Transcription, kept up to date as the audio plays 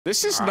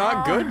This is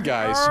not good,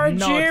 guys.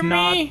 No, it's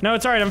not. No,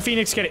 it's all right. I'm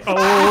Phoenix Kitty.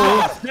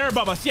 Oh. They're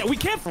above us. Yeah, we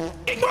can't move.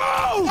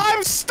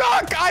 I'm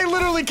stuck. I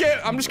literally can't.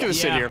 I'm just gonna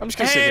sit here. I'm just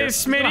gonna sit here. Hey,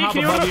 Smitty,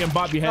 can you... And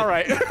bop your head. All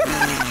right.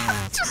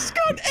 Just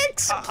got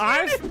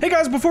executed. Hey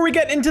guys, before we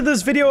get into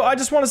this video, I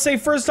just want to say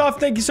first off,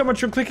 thank you so much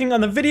for clicking on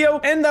the video,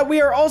 and that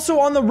we are also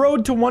on the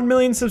road to 1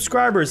 million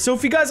subscribers. So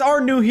if you guys are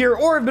new here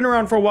or have been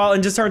around for a while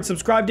and just aren't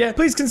subscribed yet,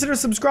 please consider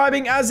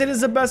subscribing, as it is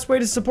the best way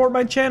to support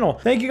my channel.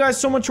 Thank you guys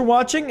so much for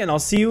watching, and I'll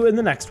see you in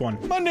the next one.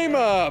 My name,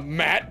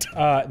 Matt.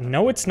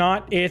 No, it's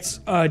not. It's,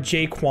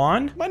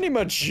 Jaquan. My name,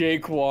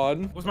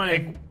 Jaquan. What's my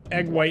name?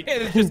 Egg white. Yeah,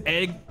 it's just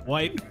egg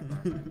white.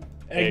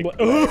 Egg.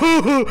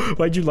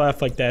 Why'd you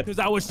laugh like that? Because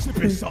I was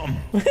sipping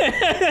something.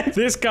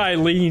 This guy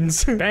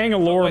leans.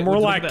 Bangalore, wait, more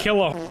look like at that.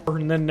 kill her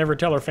and then never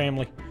tell her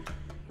family.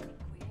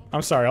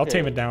 I'm sorry, I'll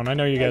tame it down. I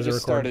know you guys are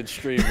recording. Started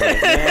stream right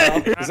now.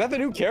 Is that the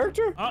new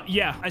character?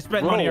 Yeah, I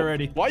spent money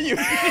already. Why you?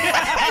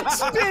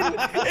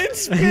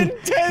 it's been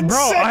 10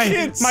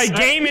 seconds. My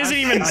game isn't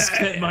even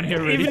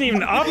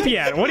even up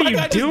yet. What are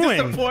you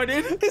doing?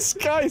 Disappointed. This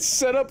guy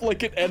set up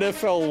like an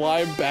NFL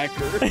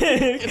linebacker.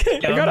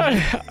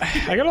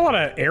 I got a lot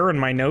of air in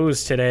my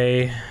nose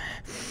today.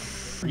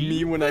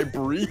 Me when I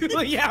breathe.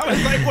 Yeah, I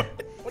was like,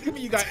 what do you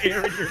mean you got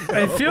air in your nose?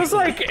 It feels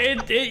like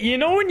it you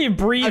know when you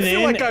breathe in. I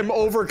feel like I'm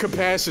over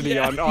capacity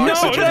on No,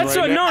 oxygen that's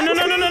right now. no.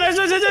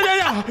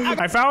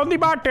 I found the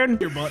button.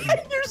 Your button.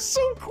 You're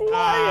so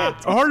quiet.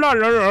 Hold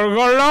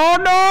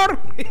on.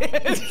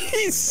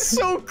 He's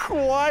so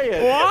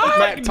quiet. What?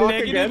 Matt, talk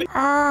again.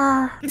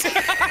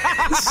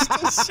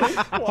 So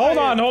Hold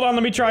on.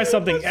 Let me try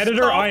something.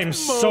 Editor, I am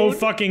so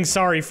fucking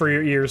sorry for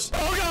your ears.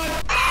 Oh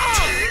god.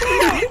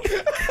 Hi.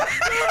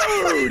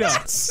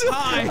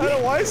 I don't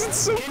know, why is it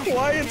so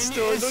quiet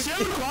still?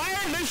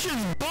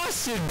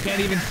 Can't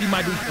even see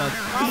my boot studs.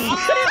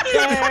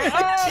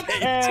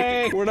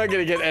 Okay. We're not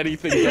gonna get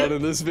anything done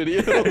in this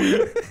video.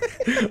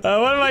 What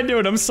am I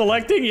doing? I'm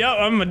selecting? Yep,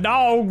 I'm a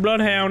dog.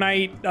 Bloodhound. I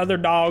eat other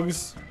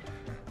dogs.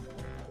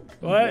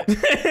 What?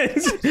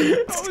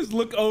 I always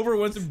look over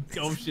when some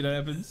dumb shit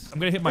happens. I'm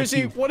gonna hit my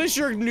Grizzy, cue. what does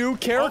your new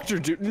character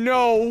do?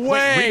 No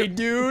way,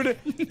 dude.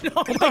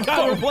 Oh my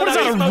god, what is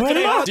that, a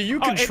Roomba? Do you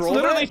control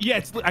it? it?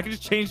 Yeah, I can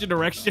just change the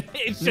direction.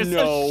 It's just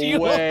No a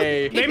shield.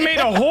 way. They made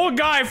a whole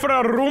guy for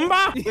a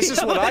Roomba? This is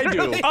what I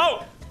do.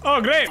 Oh,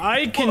 great.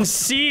 I can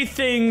see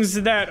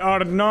things that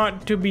are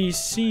not to be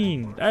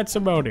seen. That's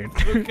about it.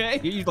 Okay,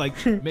 you like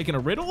making a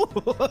riddle?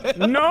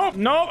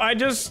 No, I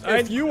just...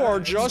 If you are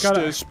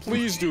justice,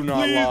 please do not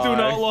lie. Please do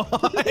not lie.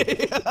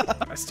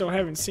 I still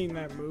haven't seen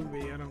that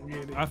movie. I don't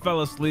get it. I fell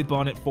asleep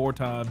on it 4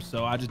 times,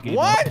 so I just gave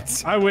up.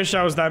 What? I wish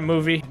I was that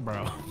movie.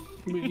 Bro.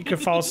 You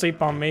could fall asleep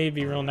on me, it'd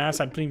be real nice.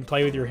 I'd even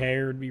play with your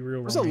hair, it'd be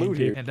real There's a loot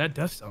here. And that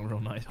does sound real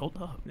nice. Hold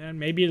up. And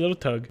maybe a little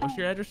tug. What's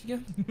your address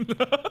again?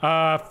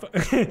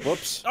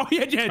 Whoops. Oh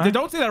yeah,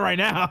 don't say that right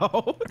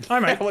now. Hi,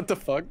 mate. What the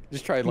fuck?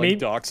 Just try to like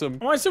dox him.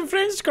 I want some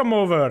friends to come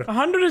over.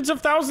 Hundreds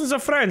of thousands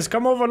of friends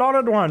come over all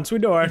at once. We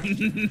do it.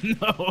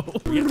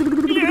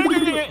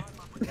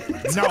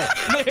 No.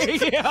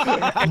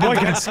 Boy,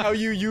 that's how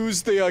you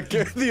use the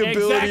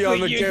ability on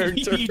the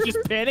character. You just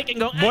panic and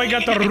go. Boy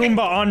got the Roomba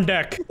on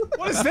deck.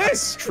 What is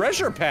this?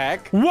 Treasure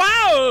pack?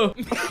 Wow!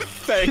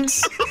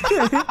 Thanks.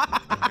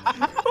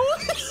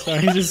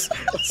 Sorry, it just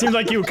seemed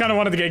like you kind of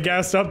wanted to get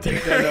gassed up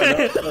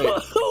there. No.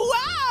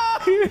 Wow!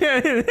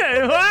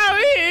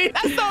 Wowie!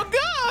 That's so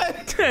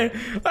good!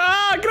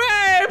 Oh,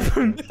 grape!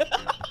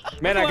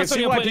 Man, I can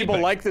see why people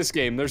like this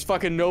game. There's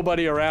fucking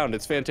nobody around.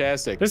 It's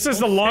fantastic. This is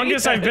the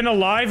longest I've been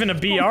alive in a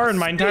BR in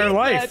my entire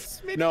life.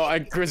 No,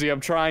 Grizzy, I'm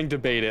trying to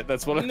bait it.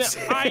 That's what I'm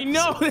saying. I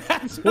know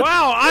that.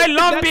 Wow, I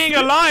love being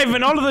alive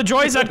and all of the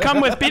joys that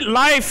come with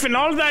life and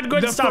all of that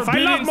good stuff. I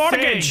love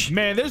mortgage. Saying.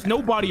 Man, there's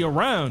nobody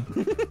around.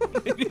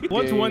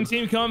 Once one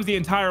team comes, the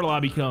entire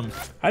lobby comes.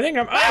 I think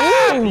I'm...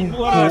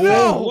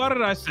 What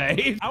did I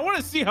say? I want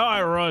to see how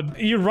I run.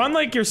 You run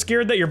like you're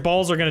scared that your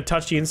balls are going to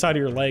touch the inside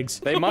of your legs.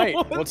 They might.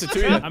 What's it to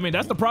you? I mean,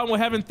 that's the problem with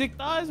having thick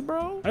thighs,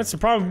 bro. That's the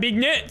problem with big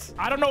nits.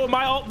 I don't know what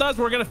my ult does.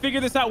 We're going to figure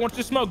this out once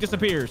the smoke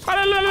disappears. Okay.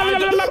 Hey,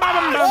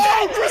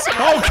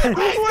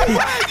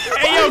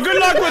 yo, good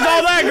luck with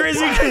all that,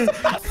 Grizzy. I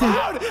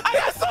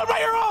got stunned by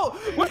your ult.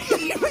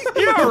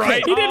 You're all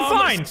right. You did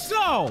fine.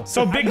 So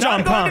big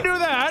jump, huh? I'm not going to do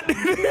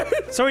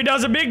that. So he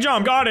does a big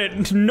jump. Got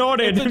it.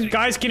 Noted.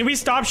 Guys, can we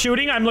stop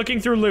shooting? I'm looking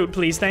through loot,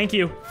 please. Thank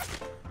you.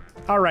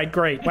 All right,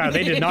 great. Wow,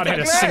 they did not hit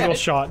a single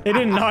shot. They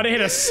did not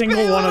hit a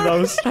single one of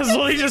those. I was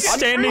literally just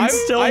standing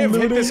still. I have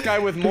hit this guy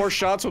with more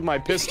shots with my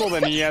pistol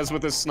than he has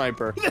with his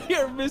sniper.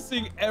 You're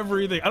missing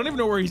everything. I don't even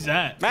know where he's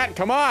at. Matt,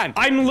 come on.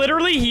 I'm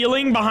literally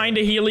healing behind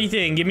a healy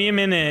thing. Give me a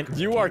minute.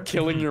 You are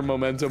killing your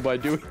momentum by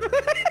doing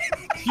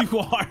You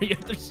are,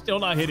 yet they're still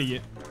not hitting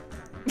it.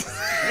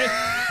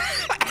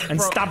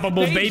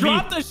 Unstoppable, they baby.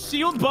 Drop the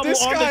shield bubble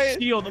on the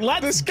shield.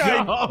 Let's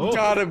go.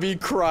 Gotta be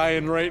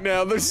crying right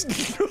now. There's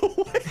no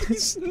way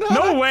he's not.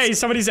 No way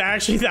somebody's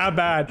actually that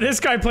bad. This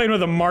guy playing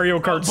with a Mario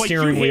Kart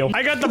steering wheel.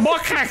 I got the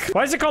butt crack.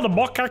 Why is it called the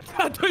butt crack?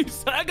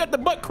 I got the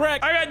butt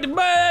crack. I got the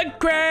butt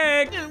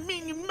crack.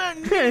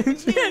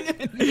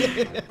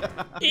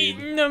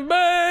 Eating the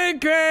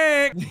butt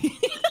crack.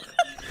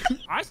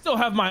 I still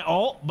have my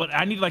alt, but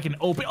I need like an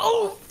open.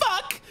 Oh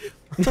fuck!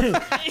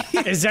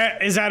 Is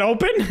that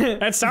open?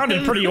 That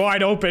sounded pretty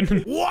wide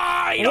open.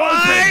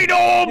 Wide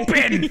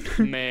open.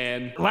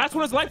 Man. Last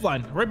one is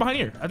lifeline, right behind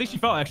here. I think she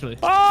fell actually.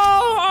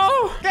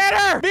 Oh! Get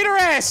her! Beat her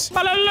ass!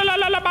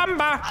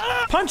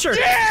 Punch her!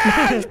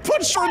 Yeah!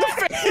 Punch her in the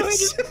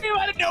face!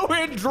 Out of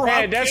nowhere and drop.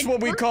 Hey, that's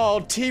what we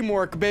call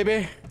teamwork,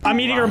 baby. I'm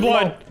eating her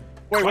blood.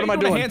 Wait, what am I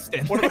doing?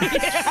 Handstand?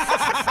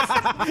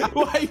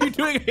 Why are you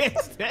doing a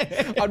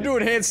handstand? I'm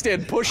doing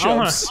handstand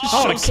push-ups.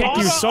 I want to kick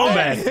you so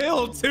bad.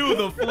 Hill to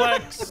the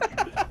flex.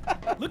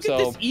 Look at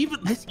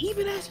this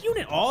even ass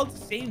unit. All the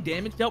same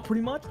damage dealt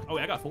pretty much. Oh,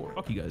 wait, I got 4.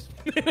 Fuck you guys.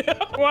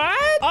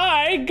 What?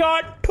 I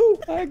got 2.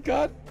 I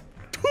got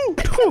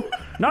 2.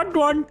 Not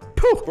 1.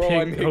 2. Bro,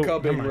 I'm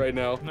hiccuping right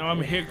now. No,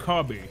 I'm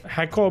hiccupy.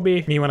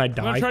 Hickoby. Me when I I'm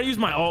gonna die. try to use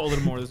my ult a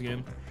little more this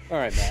game. All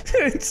right, Matt.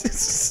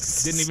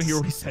 Didn't even hear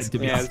what he said to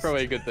me. Yeah, it's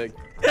probably a good thing.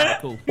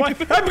 Cool.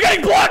 What? I'm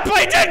getting blocked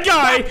by a dead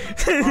guy!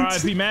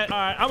 Alright, Matt.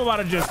 Alright, I'm about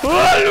to just. Wait,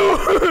 what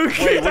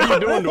are you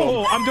doing to him?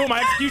 Oh, I'm doing my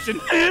execution.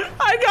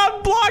 I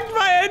got blocked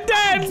by a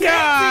dead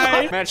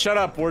guy! Matt, shut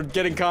up. We're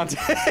getting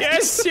content.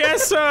 Yes,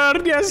 sir.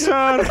 Yes,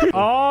 sir.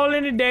 All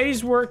in a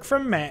day's work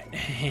from Matt.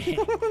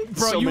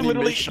 Bro, So you many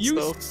literally missions,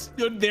 though.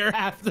 stood there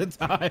half the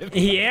time.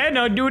 Yeah,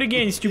 no, do it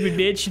again, stupid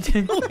bitch.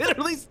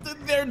 Literally stood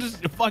there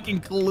just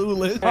fucking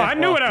clueless. Oh, I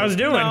knew what I was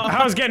doing. No.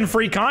 I was getting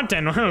free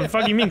content. What the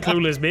fuck you mean,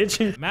 clueless,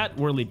 bitch? Matt,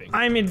 we're leaving.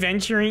 I'm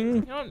adventuring.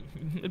 You know,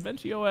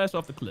 adventure your ass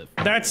off the cliff.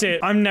 That's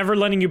it. I'm never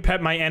letting you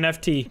pet my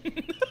NFT.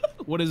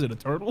 What is it, a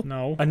turtle?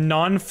 No. A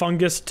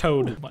non-fungus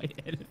toad. My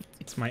NFT.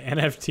 It's my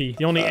NFT.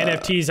 The only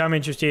NFTs I'm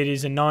interested in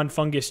is a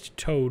non-fungus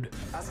toad.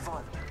 As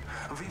one,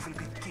 we will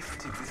be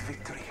gifted with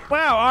victory.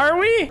 Wow, are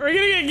we? We're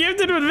gonna get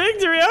gifted with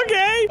victory,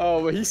 okay.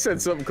 Oh, but he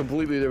said something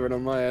completely different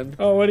on my end.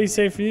 Oh, what'd he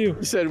say for you?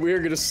 He said, we're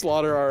gonna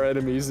slaughter our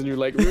enemies, and you're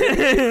like,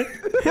 really?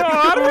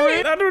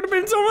 Oh, that would have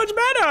been so much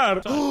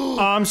better. Oh,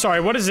 I'm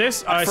sorry, what is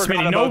this?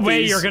 Smitty, no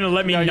way you're gonna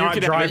let me not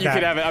drive that. You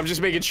can have it. I'm just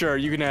making sure.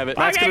 You can have it.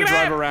 Matt's gonna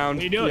drive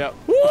around. You do it. Yep.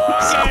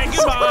 Okay,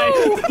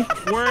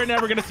 goodbye. We're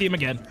never gonna see him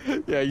again.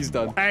 Yeah, he's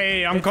done.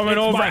 Hey, I'm coming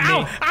it's over. by me.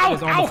 Ow, ow,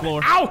 It's on the ow,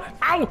 floor. ow,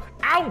 ow,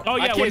 ow. Oh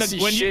yeah, can't see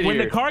shit when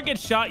the here. car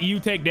gets shot, you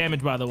take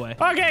damage, by the way.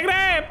 Okay,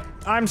 great.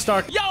 I'm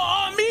stuck. Yo,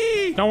 on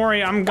me! Don't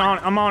worry, I'm gone.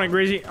 I'm on it,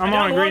 Grizzy. I'm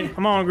on it, Grizzy.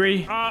 I'm on it,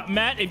 Grizzy.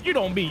 Matt, if you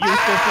don't be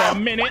useful for a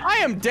minute. I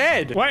am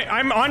dead. Wait,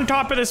 I'm on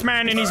top of this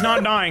man and he's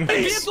not dying.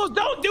 Vehicles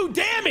don't do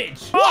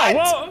damage! Oh,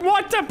 well,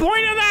 what's the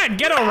point of that?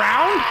 Get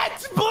around?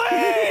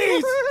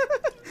 Please!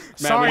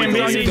 Sorry, I'm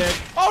busy.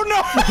 Oh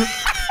no!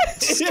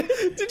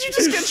 Did you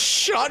just get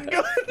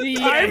shotgun?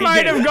 I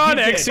might have got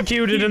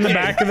executed in the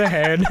back of the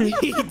head.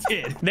 He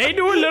did. They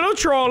do a little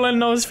trolling,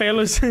 those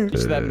fellas.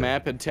 Just that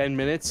map in 10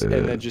 minutes, and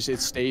then just it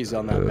stays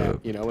on that map.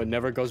 You know, it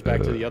never goes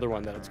back to the other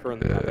one that it's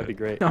currently on. That'd be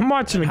great. I'm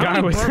watching a How guy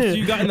many with. burps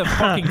you got in the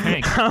fucking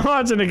tank? I'm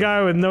watching a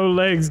guy with no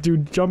legs do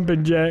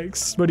jumping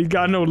jacks, but he's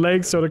got no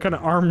legs, so they're kind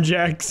of arm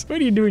jacks. What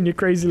are you doing, you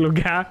crazy little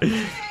guy?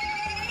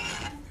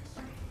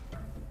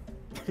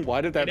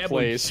 Why did that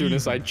play as soon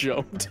as I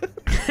jumped?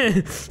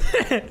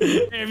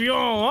 If you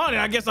don't want it,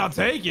 I guess I'll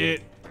take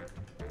it.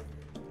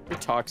 You're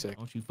toxic.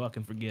 Don't you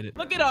fucking forget it.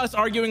 Look at us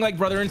arguing like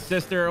brother and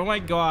sister. Oh my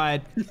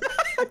god.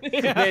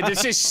 Man,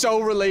 this is so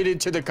related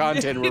to the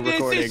content we're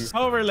recording. This is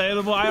so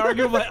relatable.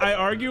 I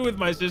argue with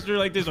my sister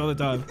like this all the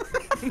time.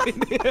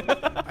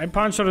 I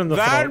punched her in the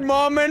That throat.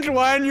 moment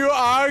when you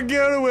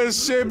argue with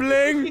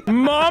sibling.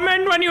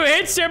 Moment when you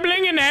hit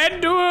sibling in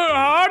head too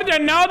hard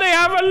and now they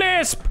have a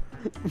lisp.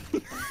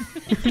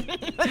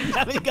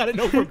 Now they got an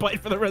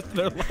overbite for the rest of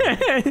their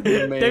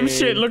life. Them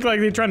shit look like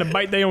they're trying to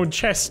bite their own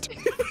chest.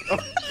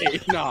 Hey,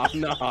 nah.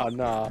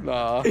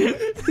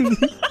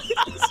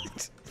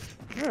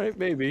 Alright,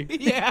 maybe.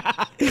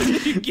 Yeah.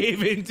 You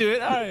gave into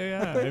it. Oh,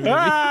 yeah.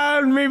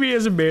 Maybe. Maybe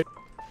as a bit.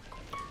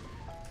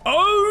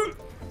 Oh!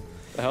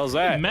 The hell's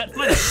that? Matt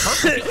played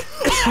perfect.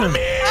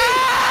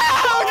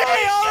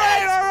 Okay,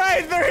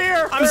 alright, they're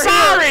here. I'm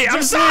sorry,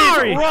 I'm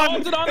sorry. Run,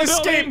 On the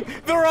escape.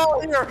 They're all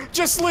here.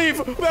 Just leave.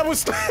 That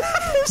was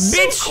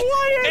Bitch, so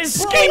quiet,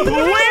 escape bro.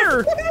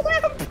 where?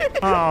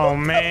 Oh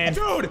man,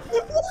 Dude,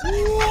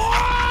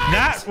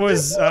 that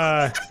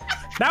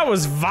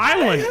was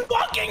violent.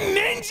 Fucking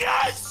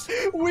ninjas!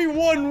 we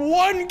won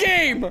one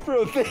game.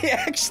 Bro, they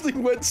actually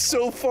went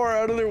so far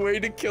out of their way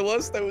to kill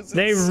us. That was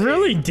They insane.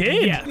 really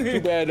did. Yeah.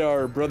 Too bad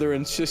our brother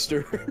and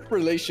sister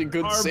relation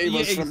couldn't save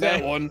us from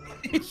that one.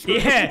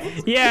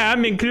 Yeah,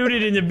 I'm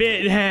included in the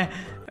bit.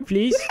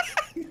 Please.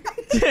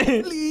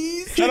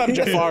 Please. Shut up,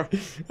 Jafar.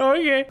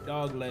 Okay.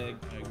 Dog leg.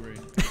 I agree.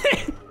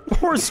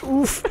 Horse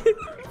oof.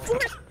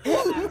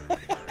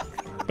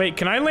 Wait,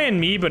 can I land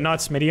me but not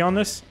Smitty on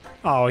this?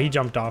 Oh, he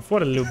jumped off.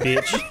 What a little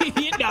bitch.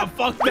 Nah,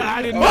 fuck that.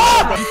 I didn't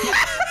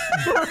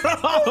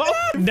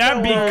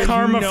That'd be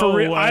karma for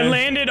real. way. I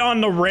landed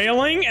on the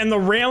railing, and the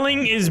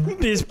railing is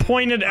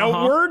pointed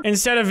outward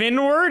instead of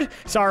inward.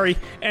 Sorry,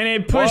 and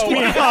it pushed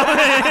me off.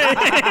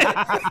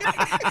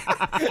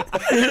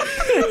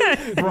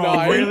 Bro,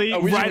 Nah, really?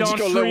 we Right just on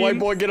gonna let stream? white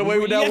boy get away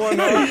with that one.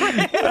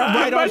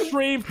 Right on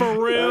stream,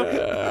 for real.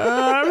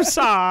 I'm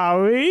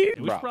sorry.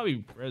 We should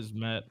probably res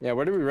Matt. Yeah,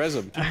 where do we res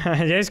him?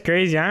 That's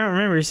crazy. I don't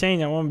remember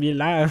saying I won't be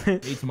alive.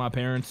 Hate to my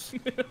parents.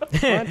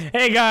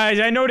 Hey guys,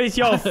 I noticed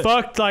y'all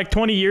fucked like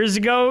 20 years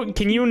ago.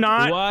 Can you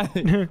not? What?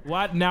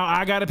 What? Now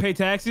I gotta pay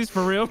taxes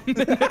for real?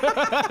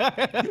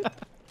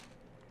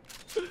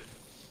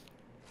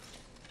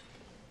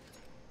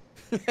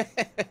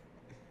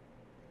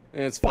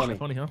 It's funny.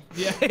 Funny, huh?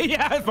 Yeah,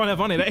 yeah, it's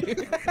funny.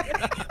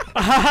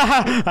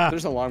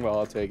 There's a longbow,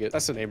 I'll take it.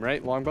 That's the name,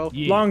 right? Longbow?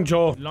 Yeah. Long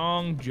Joe.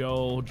 Long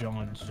Joe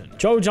Johnson.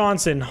 Joe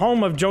Johnson,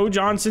 home of Joe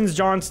Johnson's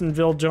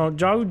Johnsonville. Joe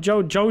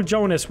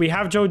Jonas. We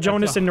have Joe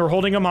Jonas and they're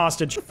holding him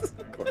hostage.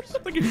 Of course.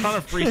 Like he's trying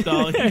to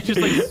freestyle. He's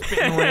just like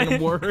spitting random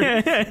words.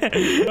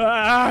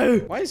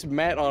 Why is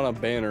Matt on a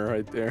banner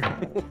right there?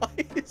 Why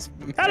is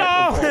Matt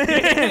Hello.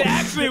 It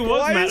actually was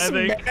Why Matt, is I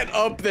think. Matt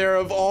up there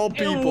of all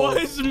people? It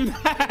was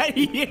Matt,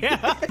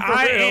 yeah.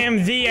 I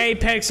am the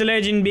Apex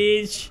Legend,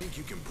 bitch. Think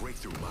you can break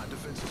through my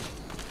defenses?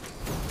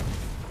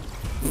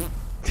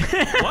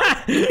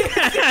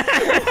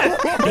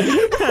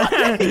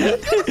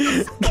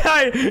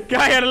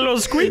 Guy had a little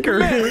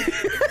squeaker.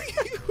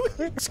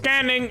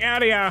 Scanning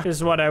area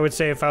is what I would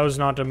say if I was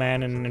not a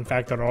man and in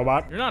fact a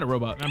robot. You're not a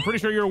robot. I'm pretty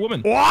sure you're a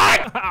woman.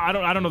 What? I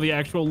don't know the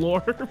actual lore,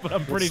 but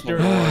I'm pretty sure.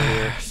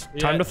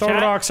 Time to throw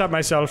chat. rocks at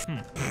myself.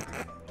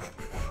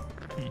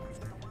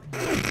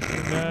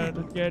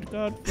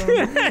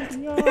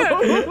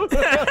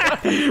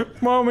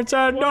 Moments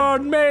I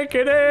don't make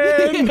it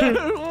in.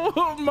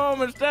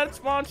 Moments that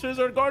sponsors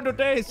are going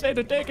to say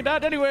to take it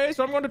out anyway,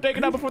 so I'm going to take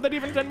it out before they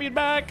even send me it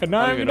back. And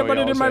I'm gonna put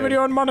it in my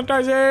video and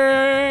monetize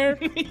it.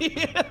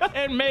 Yeah,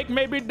 and make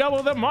maybe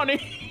double the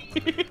money.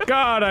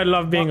 God, I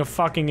love being a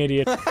fucking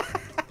idiot.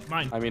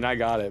 Mine. I mean, I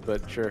got it,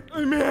 but sure.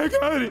 I mean, I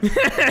got it.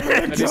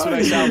 That is what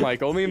I sound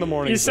like. Only in the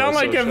morning. You sound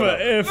like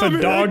if a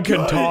dog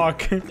could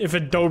talk, if a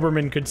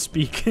Doberman could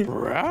speak.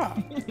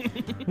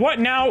 What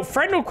now?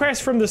 Friend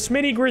request from the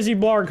Smitty Grizzy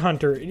Blarg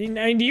Hunter.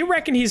 Do you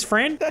reckon he's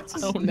friend? That's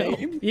his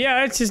name. Yeah,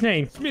 that's his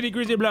name. Smitty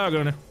Grizzy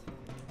Blogger.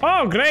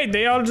 Oh, great.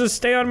 They all just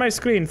stay on my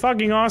screen.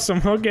 Fucking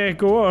awesome. Okay,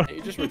 cool.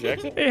 You just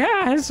reject it?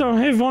 Yeah, so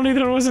if only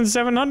there wasn't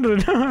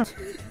 700.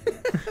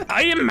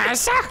 I am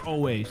massa.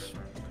 Always.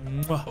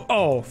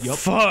 Oh,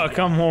 fuck.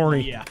 I'm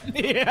horny. Yeah.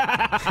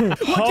 Yeah.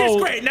 Which is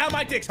great. Now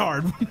my dick's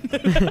hard.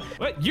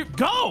 What? You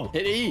go.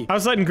 Hit E. I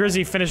was letting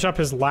Grizzy finish up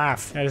his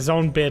laugh at his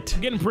own bit.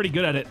 Getting pretty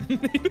good at it.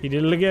 He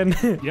did it again.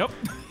 Yep.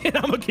 And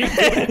I'm gonna keep doing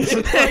it.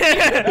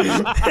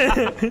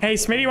 Hey,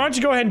 Smitty, why don't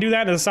you go ahead and do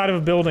that to the side of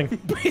a building?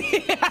 Bring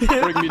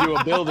me to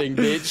a building,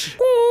 bitch.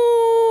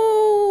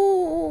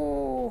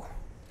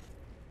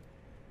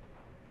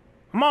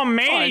 I'm on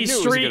Manny knew it was a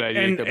Street good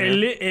idea to and come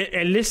here.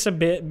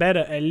 Elizabeth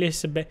better.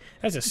 Elizabeth.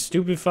 That's a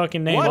stupid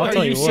fucking name. What I'll are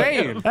tell you what.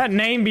 saying? That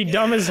name be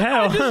dumb as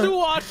hell. Just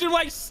watch him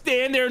like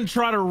stand there and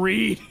try to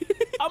read.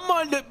 I'm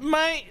on the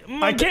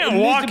I can't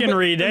walk and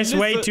read. That's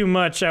way too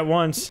much at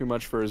once. Too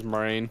much for his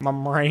brain. My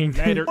brain.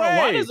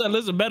 Why does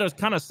Elizabeth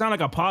kind of sound like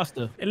a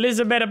pasta?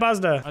 Elizabeth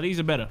pasta.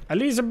 Elizabeth.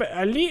 Elizabeth.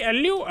 At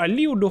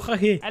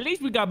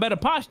least we got better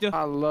pasta.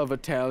 I love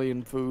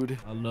Italian food.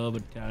 I love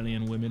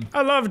Italian women.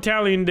 I love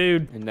Italian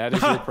dude. And that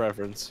is your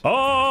preference.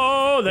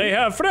 Oh, they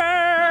have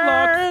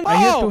friends. I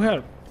here to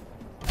help.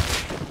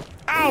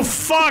 Ow,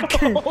 fuck.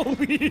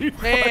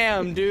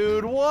 Damn,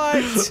 dude,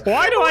 what?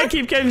 Why do I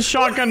keep getting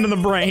shotgun to the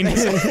brain?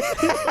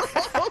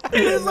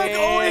 It's like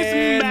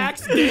always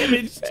max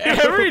damage.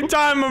 Every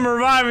time I'm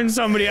reviving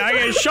somebody, I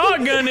get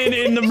shotgun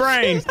in the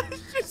brain.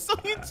 Just so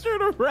you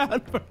turn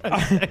around for a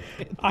second.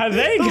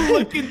 They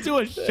Look into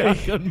a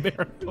shotgun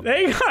barrel.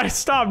 They gotta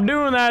stop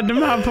doing that to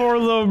my poor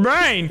little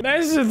brain.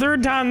 That's the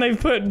third time they've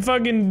put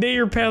fucking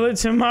deer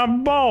pellets in my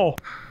ball.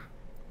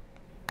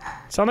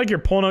 Sound like you're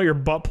pulling out your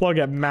butt plug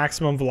at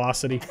maximum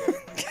velocity.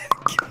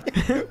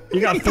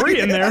 You got 3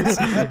 in there.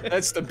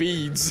 That's the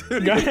beads.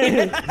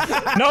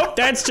 Nope,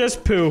 that's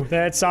just poo.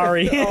 That's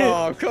sorry.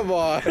 Oh, come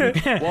on.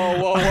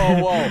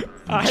 Whoa.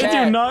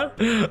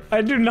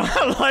 I do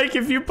not like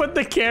if you put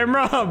the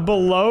camera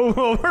below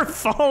while we're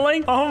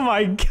falling. Oh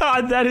my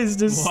god, that is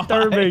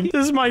disturbing.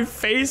 This is my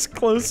face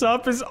close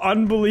up is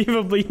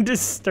unbelievably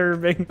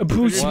disturbing. What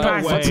is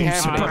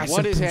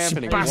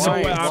happening? Why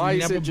I've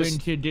is never it just... been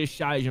to this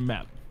size of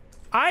map.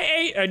 I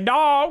ate a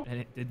dog.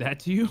 And it did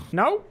that to you?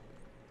 No.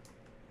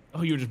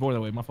 Oh, you were just born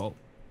that way. My fault.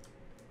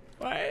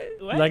 What?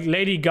 Like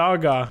Lady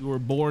Gaga. You were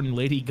born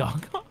Lady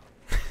Gaga?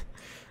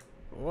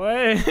 What?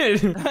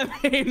 I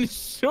mean,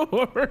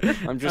 sure.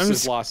 I'm just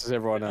as lost as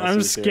everyone else.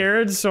 I'm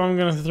scared, so I'm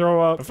gonna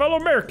throw up. Fellow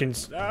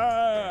Americans,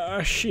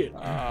 shit.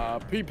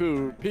 Pee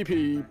poo, pee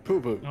pee,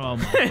 poo poo. Oh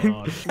my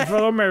god.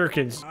 Fellow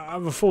Americans, I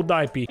have a full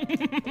diaper.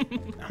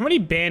 How many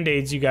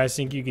band-aids you guys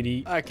think you could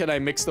eat? Can I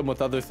mix them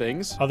with other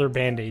things? Other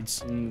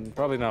band-aids.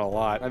 Probably not a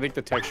lot. I think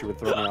the texture would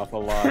throw me off a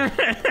lot.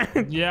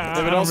 Yeah.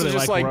 If it also really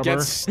just like like rubber.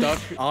 gets stuck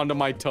onto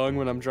my tongue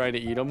when I'm trying to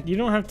eat them. You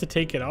don't have to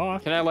take it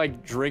off. Can I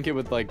like drink it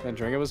with like? Can I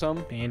drink it with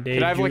some? Band-aid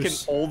Can I have like an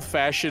juice.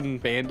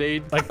 old-fashioned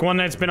Band-Aid? Like one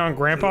that's been on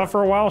Grandpa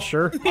for a while,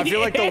 sure. I feel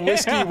like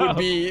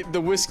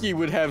the whiskey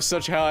would have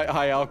such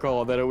high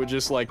alcohol that it would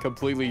just like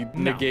completely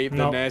negate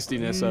the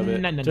nastiness of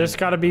it. Just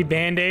gotta be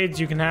Band-Aids.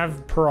 You can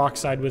have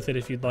peroxide with it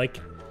if you'd like.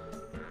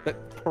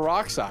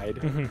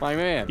 Peroxide? My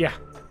man. Yeah.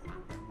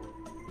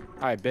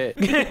 I bet.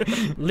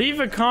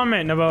 Leave a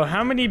comment about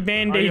how many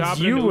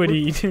Band-Aids you would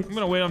eat. I'm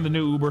gonna wait on the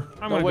new Uber.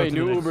 Oh wait,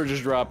 new Uber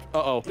just dropped.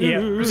 Uh-oh. Yeah.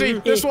 Grizzy,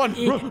 this one.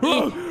 Wrong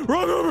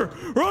Uber!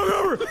 Wrong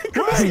Uber!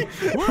 Grizzy!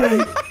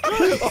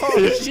 Oh,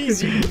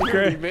 jeez, you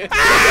dirty man.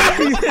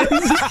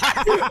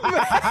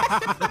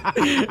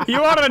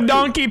 You want a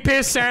donkey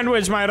piss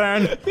sandwich, my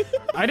man.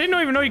 I didn't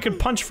even know you could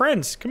punch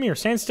friends. Come here,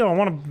 stand still. I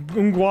want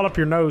to wall up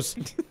your nose.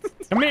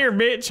 Come here,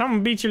 bitch. I'm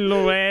gonna beat your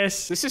little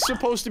ass. This is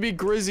supposed to be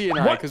Grizzy and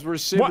I, because we're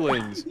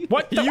siblings.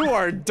 What the- You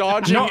are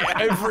dodging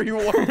every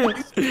one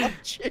of these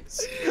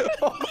punches.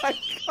 Oh my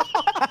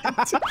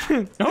god.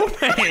 No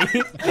way.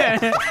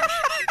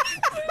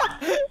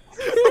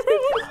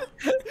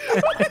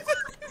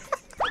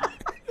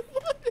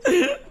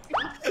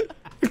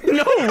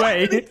 No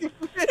way.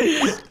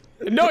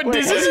 No,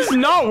 does this just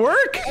not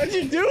work? How'd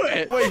you do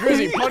it? Wait,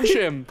 Grizzy, punch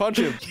him. Punch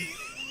him.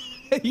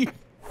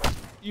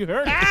 You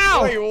heard it.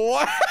 Ow! Wait,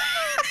 what?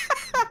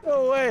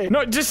 No way.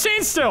 No, just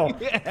stand still.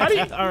 How do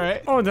you... All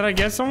right. Oh, did I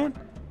get someone?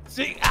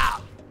 See,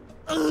 ow.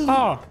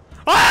 Oh.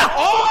 Ah!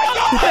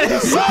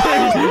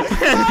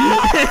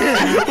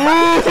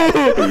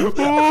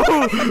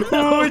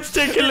 Oh, it's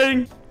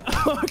tickling.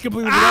 I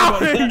completely Ow!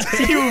 forgot about that.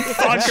 You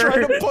Trying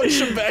fucker. to punch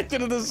him back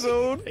into the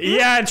zone.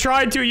 Yeah, I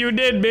tried to. You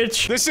did,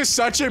 bitch. This is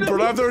such a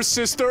brother,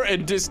 sister,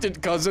 and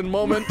distant cousin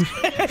moment.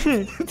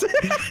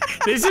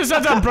 This is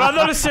such a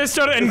brother,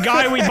 sister, and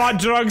guy we bought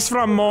drugs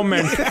from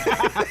moment.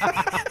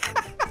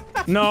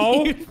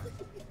 No.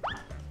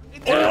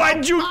 Oh, I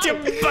juked you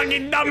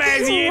fucking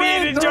dumbass, you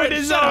idiot. Enjoy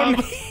the zone.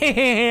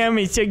 Let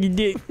me suck your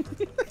dick.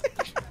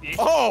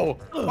 Oh!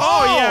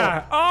 Oh,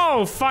 yeah.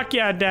 Oh, fuck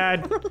yeah,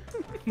 Dad.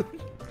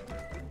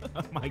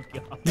 Oh my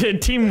god. The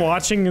team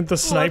watching the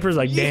snipers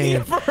like,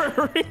 damn.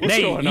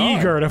 They going on?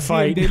 eager to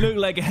fight. They look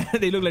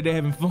like they're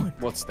having fun.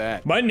 What's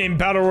that? My name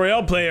Battle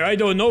Royale player. I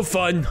don't know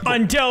fun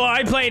until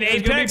I played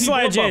There's gonna be Apex people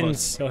above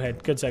Legends. Go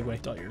ahead. Good segue.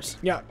 It's all yours.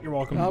 Yeah, you're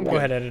welcome. Go good.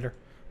 ahead, editor.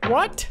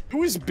 What?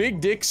 Who is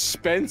Big Dick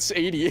Spence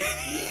 88?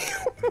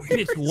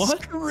 Bitch,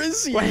 what?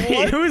 Grizzy, Wait,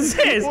 what? who's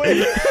this?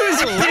 Wait.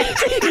 Who's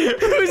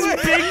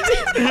Big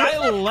Dick?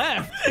 I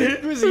left.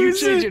 Grizzy, you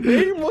changed your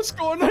name? What's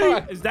going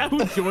on? Is that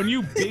who joined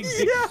you? Big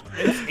Dick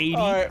Spence 80?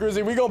 Alright,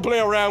 Grizzy, we gonna play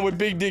around with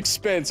Big Dick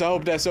Spence. I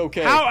hope that's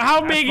okay.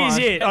 How big is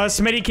fine. it?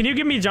 Smitty, can you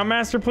give me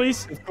Jumpmaster,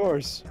 please? Of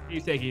course.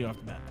 He's taking you off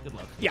the map. Good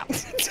luck. Yeah.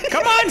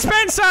 Come on,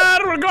 Spencer!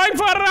 We're going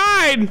for a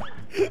ride!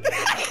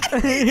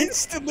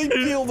 Instantly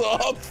peeled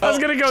off. I was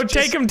gonna go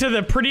take him to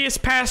the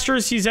prettiest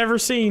pastures he's ever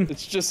seen.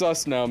 It's just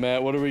us now,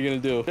 Matt. What are we gonna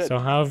do? So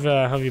how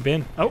have you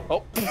been? Oh.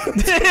 Oh.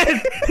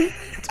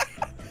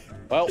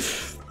 Well.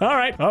 All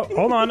right. Oh,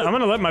 hold on. I'm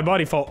gonna let my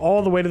body fall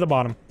all the way to the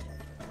bottom.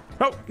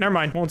 Oh, never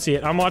mind. Won't see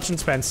it. I'm watching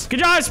Spence. Good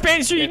job,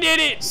 Spencer. You did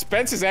it.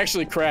 Spence is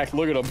actually cracked.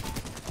 Look at him.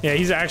 Yeah,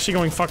 he's actually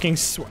going fucking.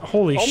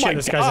 Holy Oh shit, my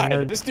this guy's a god.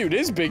 nerd. This dude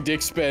is Big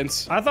Dick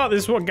Spence. I thought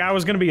this guy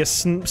was gonna be a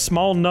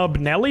small nub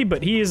Nelly,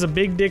 but he is a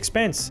big dick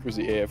Spence. Where's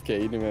the AFK? You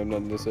didn't even have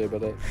nothing to say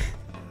about that.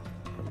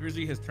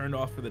 Grizzy has turned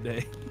off for the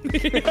day.